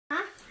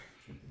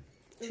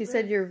She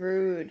said you're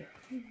rude.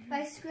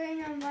 By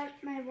squaring on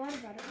my water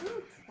bottle.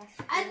 Ooh,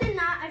 I did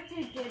not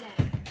actually do that.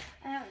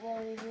 I don't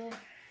worry you.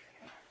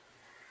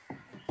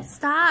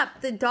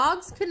 Stop. The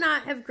dogs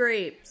cannot have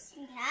grapes.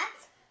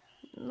 Cats?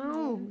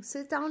 No.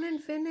 Sit down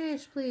and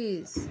finish,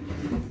 please.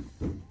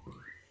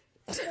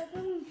 Third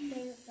one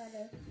tastes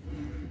better.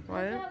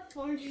 What?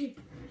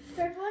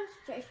 Third one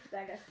tastes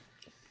better.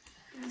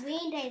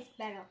 Green tastes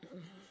better.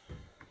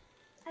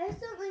 I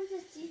just don't like the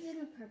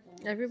season of purple.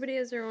 Everybody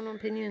has their own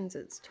opinions.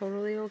 It's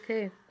totally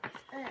okay.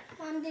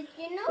 Did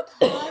you know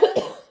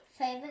Tyler's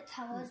favorite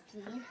color is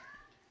green?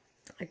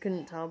 I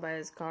couldn't tell by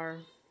his car.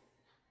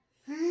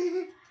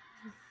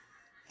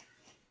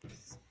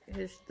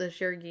 The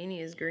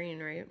Shargini is green,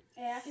 right?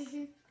 Yeah.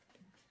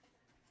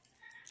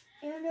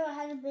 Even though it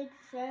has a big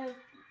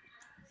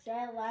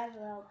share live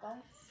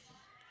logo.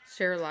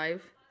 Share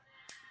live.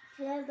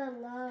 Share the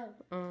love.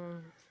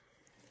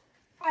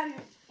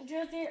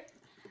 Josie.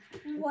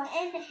 What?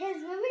 And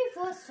his really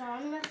first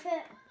song with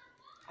it,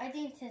 I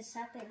think it's his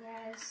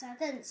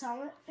second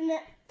song. And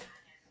it,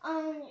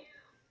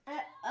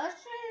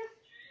 Usher,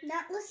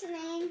 not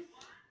listening.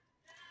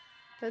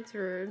 That's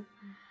rude.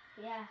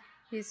 Yeah.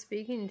 He's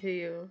speaking to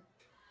you.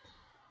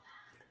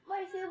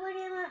 But he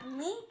wouldn't let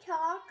me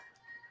talk.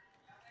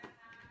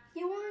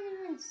 You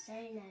weren't even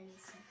saying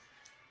anything.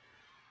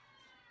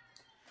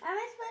 I'm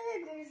supposed to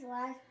do this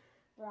last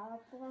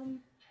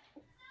problem.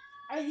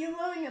 Are you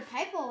rolling your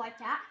paper like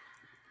that?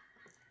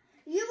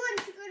 You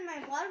wouldn't sugar in my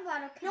water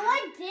bottle. No,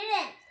 I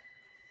didn't.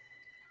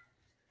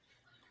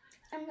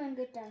 I'm gonna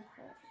get down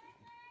first.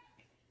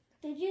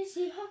 Did you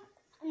see her?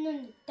 I'm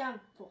gonna get down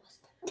first.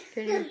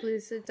 Can you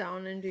please sit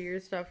down and do your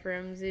stuff,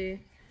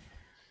 Ramsey?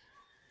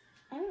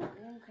 I'm not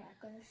eating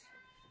crackers.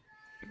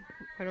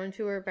 Why don't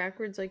you wear it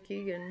backwards like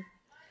Keegan?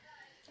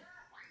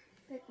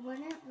 But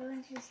wouldn't it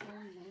ruin his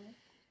hair more?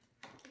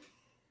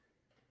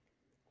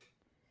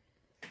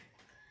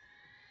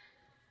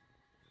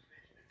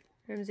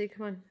 Ramsey,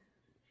 come on.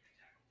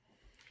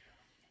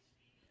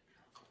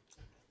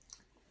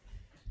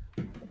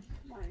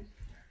 One.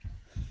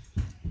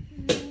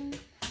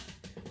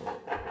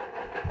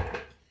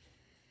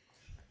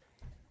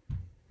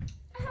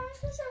 How is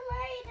this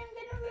alright? I'm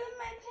gonna ruin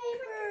my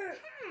paper.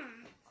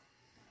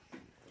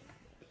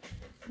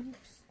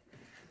 Oops.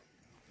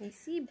 I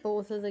see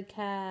both of the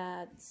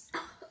cats.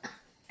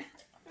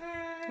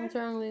 What's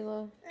wrong,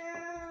 Leela?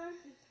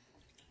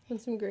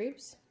 Want some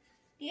grapes?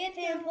 Do you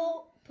think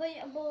I'll put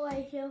a bowl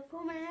right here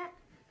for a minute?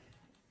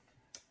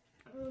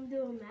 I'm gonna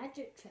do a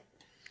magic trick.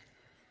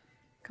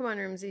 Come on,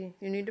 Ramsey.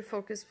 You need to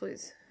focus,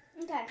 please.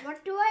 Okay,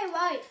 what do I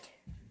write?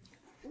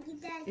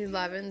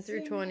 11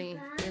 through 20.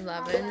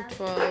 11,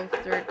 12,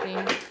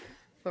 13,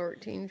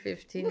 14,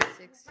 15,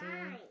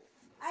 16,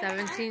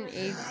 17,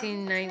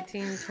 18,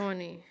 19,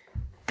 20.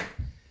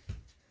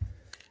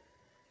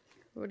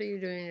 What are you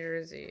doing,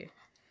 Jersey?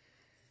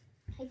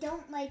 I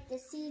don't like the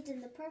seeds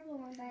in the purple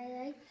one, but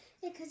I like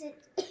it because it.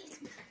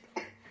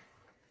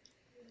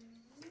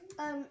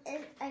 I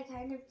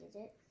kind of did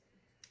it.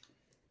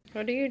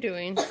 What are you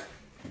doing?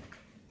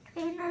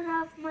 Cleaning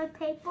off my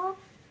paper.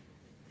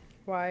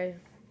 Why?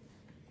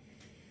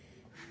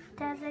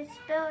 Does it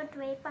spill a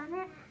drape on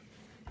it?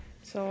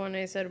 So when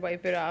I said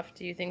wipe it off,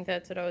 do you think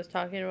that's what I was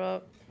talking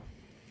about?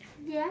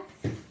 Yes.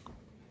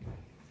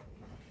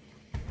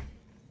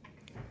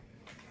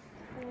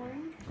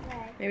 Orange,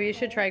 red. Maybe you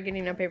should try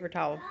getting a paper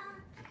towel.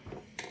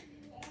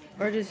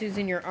 Or just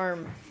using your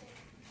arm.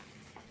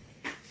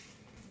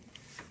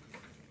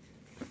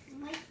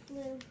 Light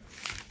blue.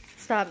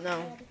 Stop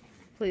now.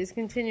 Please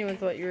continue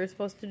with what you were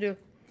supposed to do.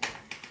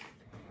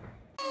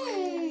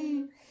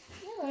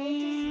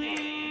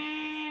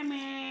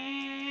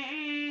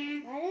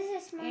 Why does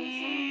it smell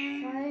so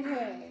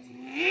farted?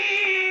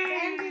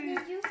 Ramsey,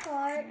 did you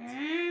fart?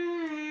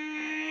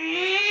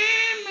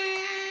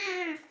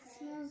 It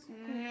smells good.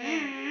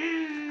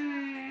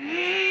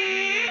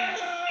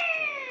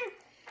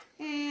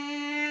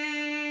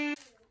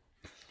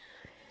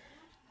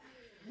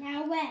 Now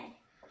red.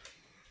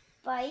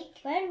 Bike.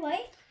 Red,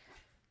 white.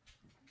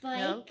 Bike.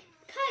 Yep.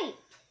 Kite.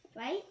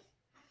 Right?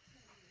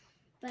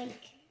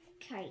 Bike.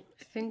 Kite.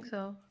 I think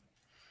so.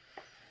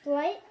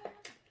 White.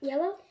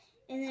 Yellow.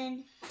 And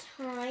then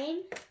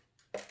time.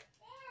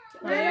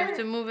 Now you have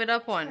to move it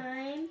up one.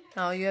 Time.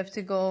 Now you have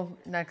to go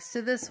next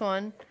to this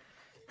one.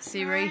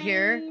 See right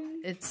here?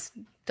 It's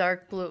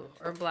dark blue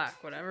or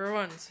black, whatever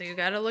one. So you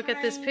gotta look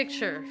at this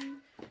picture,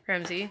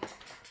 Ramsey.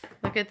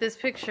 Look at this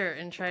picture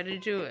and try to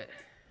do it.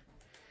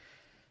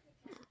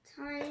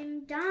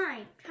 Time,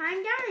 dime.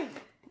 Time, dime.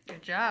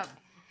 Good job.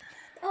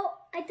 Oh,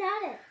 I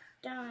got it.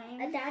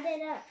 Dime. I got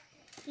it up.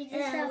 You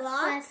just have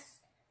plus.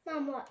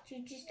 Mom, what?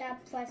 You just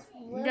have plus.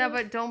 Yeah,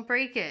 but don't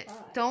break it.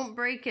 Don't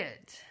break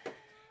it.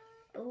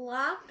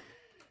 Lock.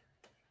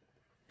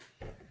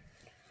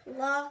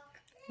 Lock.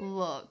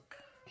 Look.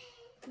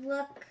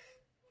 Look.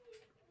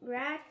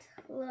 Rat.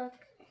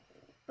 Look.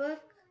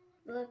 Book.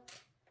 Look.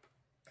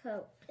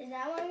 Coat. Is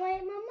that one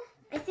right, Mama?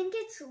 I think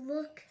it's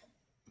look.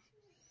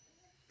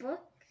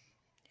 Book.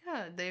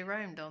 Yeah, they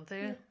rhyme, don't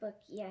they? Lookbook,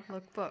 yeah.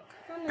 Lookbook.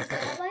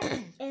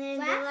 And then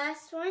the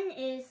last one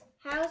is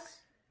house,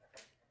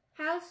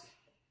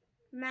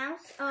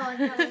 mouse. Oh, I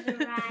thought it was a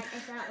rat. I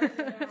thought it was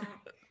a rat.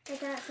 I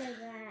thought it was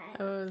a rat.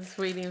 I was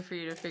waiting for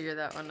you to figure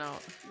that one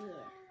out. Yeah.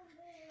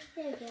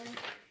 There we go.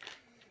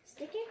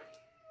 Sticker?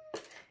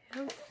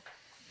 Yep.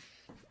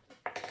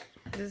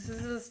 This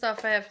is the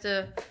stuff I have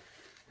to,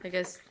 I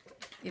guess,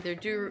 either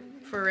do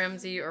for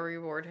Ramsey or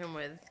reward him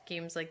with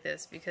games like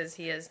this because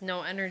he has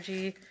no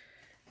energy,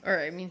 or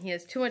I mean he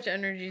has too much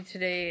energy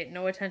today,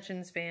 no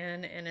attention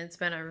span, and it's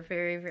been a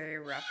very, very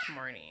rough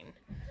morning.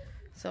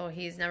 So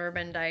he's never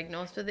been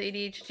diagnosed with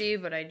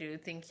ADHD, but I do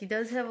think he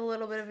does have a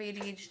little bit of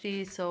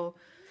ADHD, so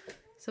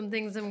some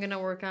things I'm going to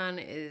work on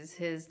is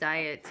his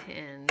diet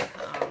and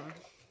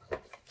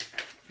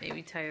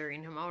maybe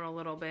tiring him out a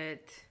little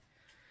bit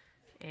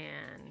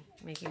and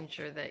making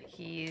sure that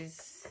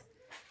he's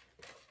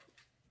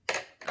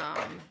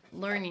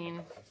learning,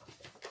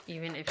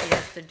 even if he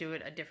has to do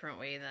it a different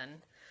way than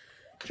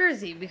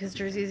Jersey, because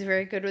Jersey is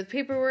very good with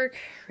paperwork.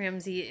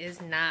 Ramsey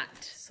is not.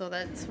 So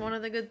that's one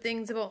of the good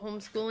things about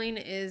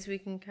homeschooling is we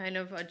can kind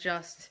of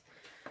adjust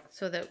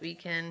so that we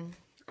can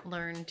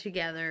learn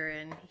together,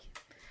 and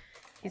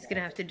he's going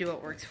to have to do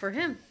what works for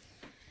him.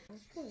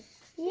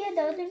 Yeah,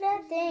 don't do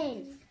that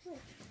thing.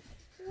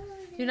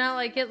 Do you not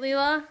like it,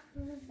 Leela?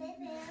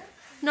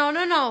 No.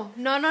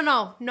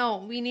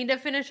 No, we need to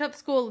finish up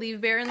school.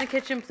 Leave Bear in the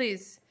kitchen,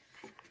 please.